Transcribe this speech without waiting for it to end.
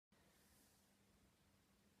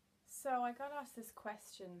So I got asked this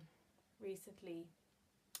question recently,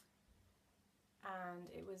 and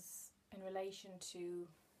it was in relation to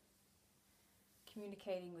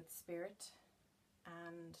communicating with spirit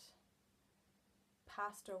and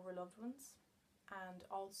passed over loved ones. And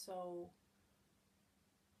also,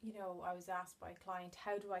 I was asked by a client,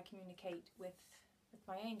 how do I communicate with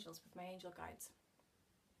my angels, with my angel guides?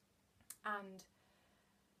 And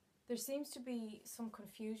there seems to be some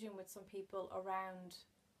confusion with some people around,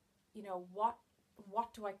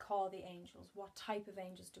 what do I call the angels? What type of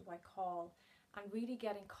angels do I call? And really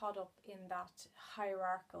getting caught up in that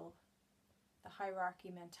the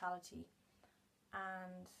hierarchy mentality.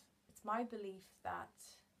 And it's my belief that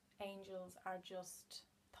angels are just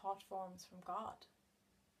thought forms from God.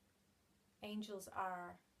 Angels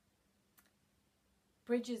are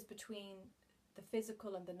bridges between the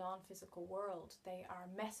physical and the non-physical world. They are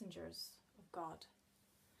messengers of God.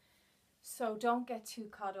 So don't get too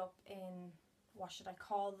caught up in what should I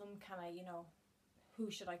call them? Can I,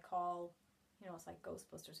 who should I call? It's like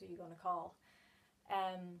Ghostbusters, who are you going to call?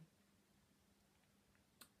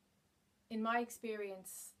 In my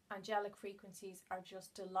experience, angelic frequencies are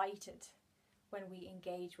just delighted when we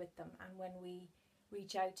engage with them and when we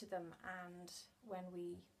reach out to them and when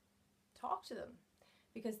we talk to them,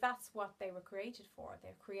 because that's what they were created for.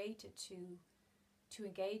 They're created to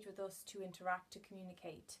engage with us, to interact, to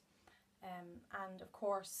communicate. And of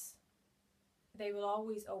course, they will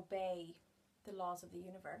always obey the laws of the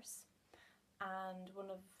universe. And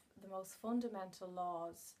one of the most fundamental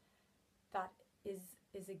laws that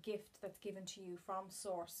is a gift that's given to you from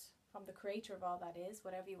Source, from the creator of all that is,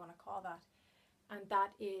 whatever you want to call that, and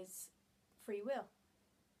that is free will.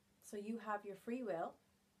 So you have your free will,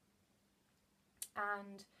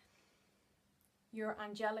 and your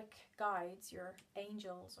angelic guides, your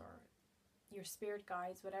angels or your spirit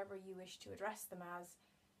guides, whatever you wish to address them as,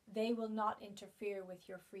 they will not interfere with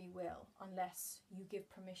your free will unless you give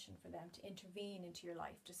permission for them to intervene into your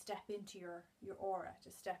life, to step into your aura,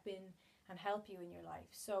 to step in and help you in your life.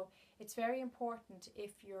 So it's very important,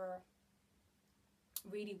 if you're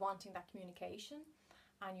really wanting that communication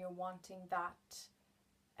and you're wanting that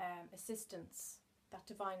assistance, that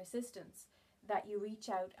divine assistance, that you reach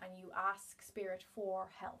out and you ask spirit for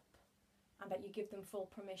help and that you give them full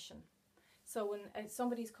permission. So when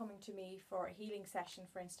somebody's coming to me for a healing session,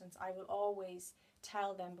 for instance, I will always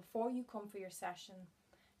tell them, before you come for your session,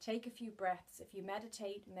 take a few breaths. If you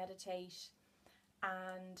meditate,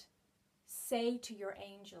 and say to your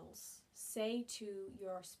angels, say to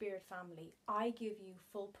your spirit family, I give you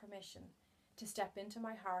full permission to step into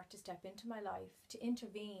my heart, to step into my life, to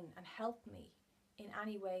intervene and help me in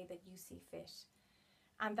any way that you see fit.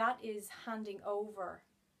 And that is handing over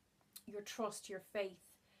your trust, your faith,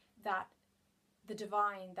 that the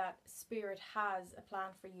divine, that spirit has a plan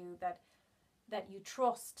for you, that you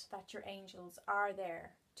trust that your angels are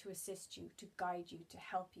there to assist you, to guide you, to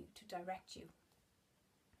help you, to direct you.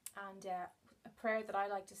 And a prayer that I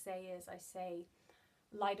like to say is, I say,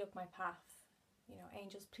 light up my path.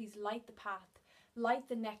 Angels, please light the path, light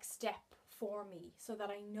the next step for me so that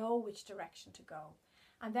I know which direction to go.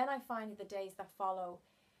 And then I find in the days that follow,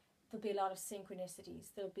 there'll be a lot of synchronicities,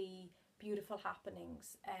 there'll be beautiful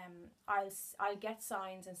happenings. I'll get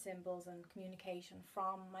signs and symbols and communication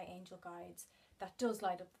from my angel guides that does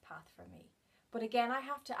light up the path for me. But again, I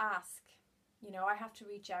have to ask, I have to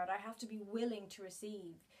reach out, I have to be willing to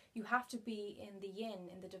receive. You have to be in the yin,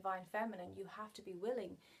 in the divine feminine. You have to be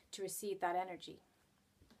willing to receive that energy.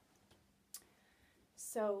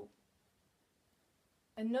 So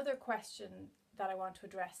another question that I want to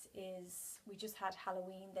address is, we just had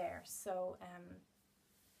Halloween there, so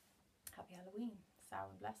happy Halloween, sour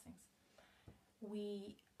and blessings.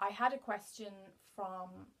 I had a question from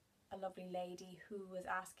a lovely lady who was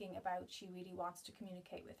asking about, she really wants to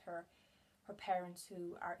communicate with her parents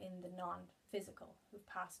who are in the non-physical, who've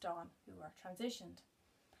passed on, who are transitioned.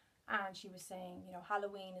 And she was saying,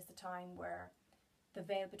 Halloween is the time where the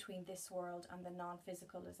veil between this world and the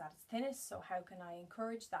non-physical is at its thinnest, so how can I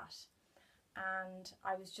encourage that? And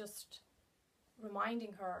I was just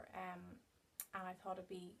reminding her, and I thought it'd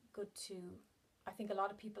be good to, I think a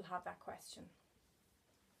lot of people have that question.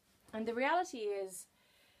 And the reality is,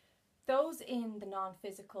 those in the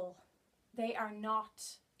non-physical, they are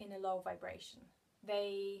not in a low vibration.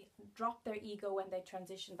 They drop their ego when they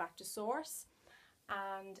transition back to Source,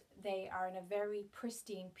 and they are in a very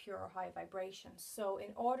pristine, pure, high vibration. So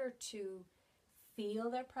in order to feel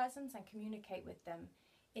their presence and communicate with them,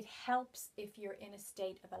 it helps if you're in a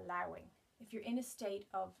state of allowing, if you're in a state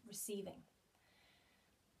of receiving.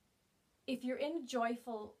 If you're in a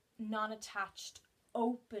joyful, non-attached,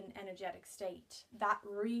 open energetic state, that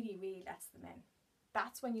really, really lets them in.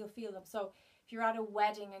 That's when you'll feel them. So if you're at a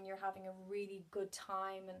wedding and you're having a really good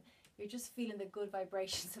time and you're just feeling the good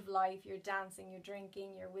vibrations of life, you're dancing, you're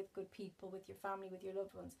drinking, you're with good people, with your family, with your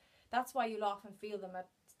loved ones, that's why you'll often feel them at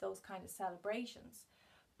those kind of celebrations.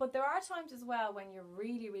 But there are times as well when you're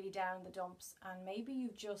really, really down in the dumps and maybe you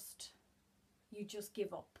just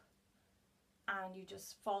give up and you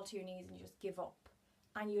just fall to your knees and you just give up,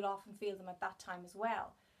 and you'll often feel them at that time as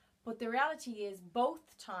well. But the reality is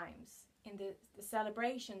both times, in the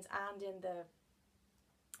celebrations and in the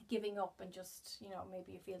giving up and just, you know,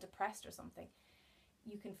 maybe you feel depressed or something,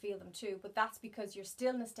 you can feel them too. But that's because you're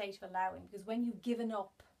still in a state of allowing, because when you've given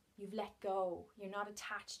up, you've let go, you're not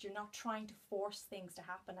attached, you're not trying to force things to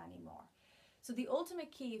happen anymore. So the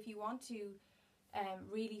ultimate key, if you want to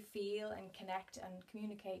really feel and connect and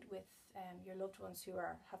communicate with your loved ones who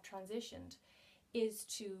have transitioned, is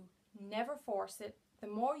to never force it. The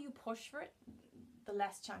more you push for it, the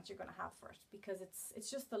less chance you're going to have for it, because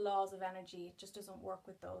it's just the laws of energy. It just doesn't work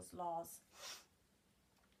with those laws.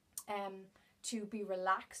 To be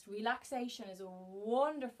relaxed. Relaxation is a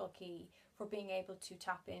wonderful key for being able to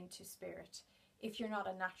tap into spirit. If you're not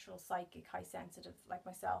a natural psychic, high sensitive like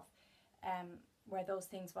myself, where those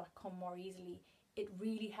things will come more easily, it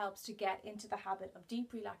really helps to get into the habit of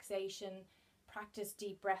deep relaxation, practice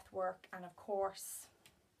deep breath work, and of course,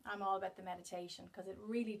 I'm all about the meditation, because it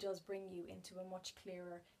really does bring you into a much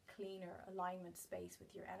clearer, cleaner alignment space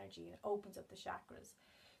with your energy. It opens up the chakras.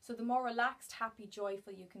 So the more relaxed, happy,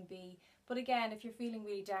 joyful you can be. But again, if you're feeling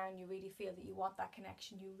really down, you really feel that you want that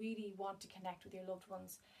connection, you really want to connect with your loved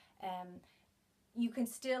ones, you can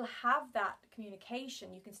still have that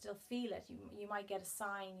communication, you can still feel it. You might get a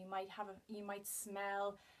sign, you might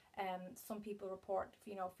smell. Some people report,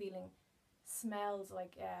 you know, feeling smells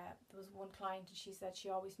like, there was one client and she said she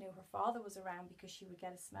always knew her father was around because she would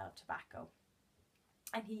get a smell of tobacco,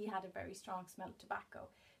 and he had a very strong smell of tobacco.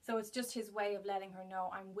 So it's just his way of letting her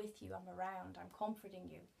know, I'm with you, I'm around, I'm comforting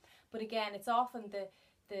you. But again, it's often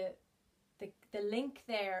the link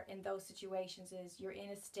there in those situations is you're in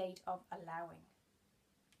a state of allowing.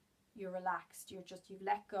 You're relaxed, you've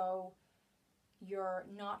let go, you're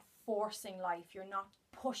not forcing life, you're not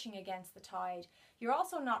pushing against the tide. You're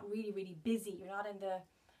also not really, really busy. You're not in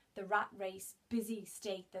the rat race busy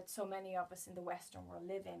state that so many of us in the Western world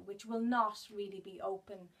live in, which will not really be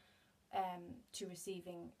open to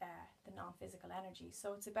receiving the non-physical energy.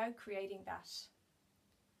 So it's about creating that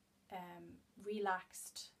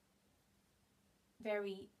relaxed,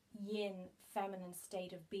 very yin, feminine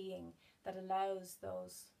state of being that allows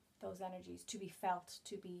those energies to be felt,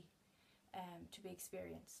 to be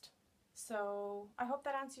experienced. So I hope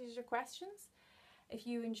that answers your questions. If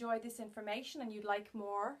you enjoyed this information and you'd like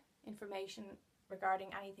more information regarding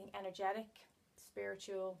anything energetic,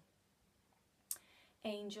 spiritual,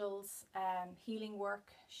 angels, healing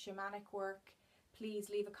work, shamanic work, please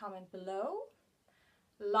leave a comment below.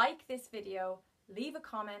 Like this video, leave a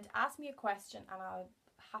comment, ask me a question, and I'll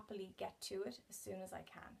happily get to it as soon as I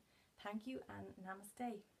can. Thank you and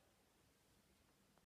namaste.